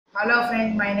Hello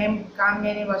friends, my name is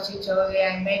Vijayawada.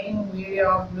 I am making a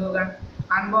video of glue gun,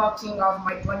 unboxing of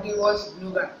my 20 watts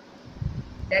glue gun.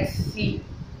 Let's see.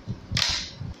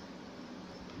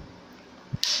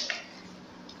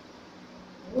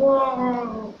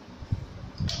 Whoa!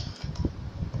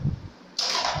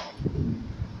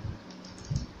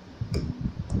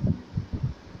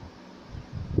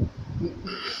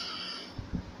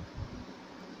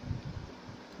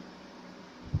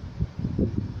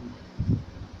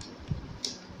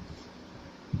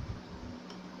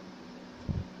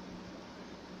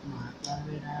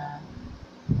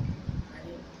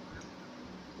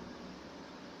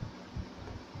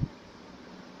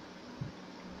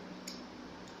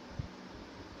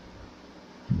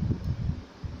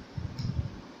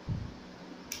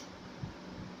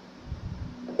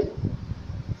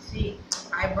 See,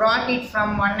 I brought it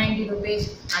from 190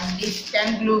 rupees and these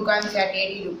 10 glue guns at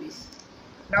 80 rupees.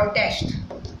 Now test.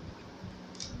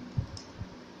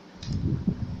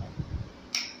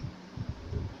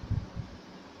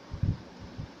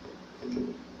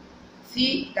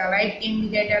 See, the light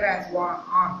indicator has gone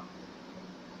on.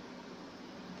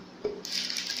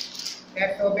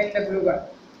 Let's open the glue gun.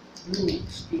 Glue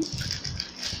stick.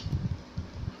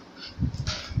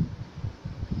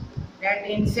 Let's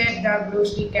insert the glue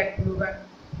stick at glue gun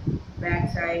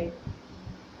back side.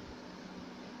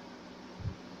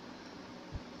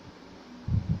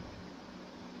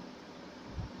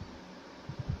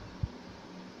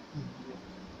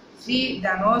 See,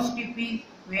 the nose tip is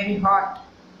very hot.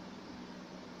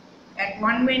 At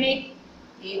 1 minute,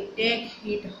 it takes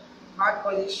its hot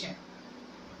position.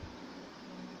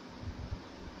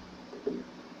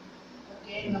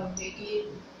 Okay, now take it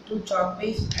to chalk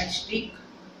piece and stick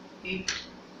it.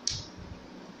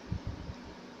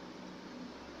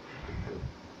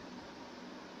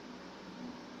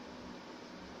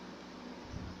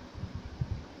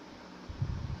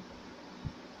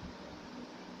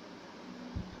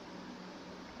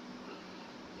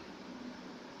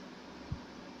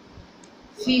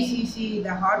 See,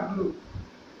 the hot glue.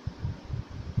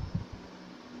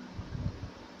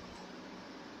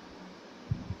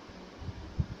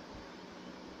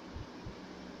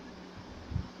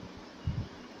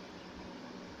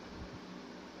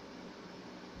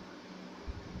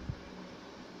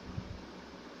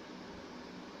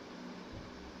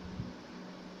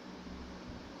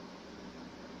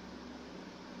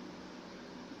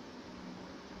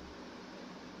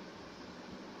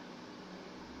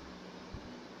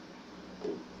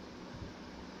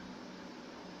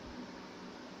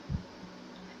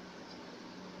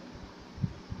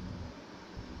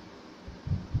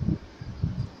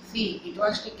 See, it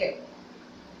was sticky.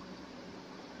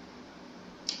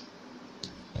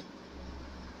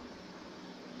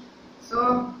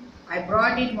 So, I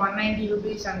brought it 190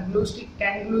 rupees and glue stick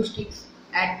 10 glue sticks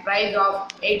at price of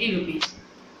 80 rupees.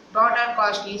 Total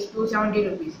cost is 270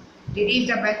 rupees. This is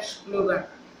the best glue gun.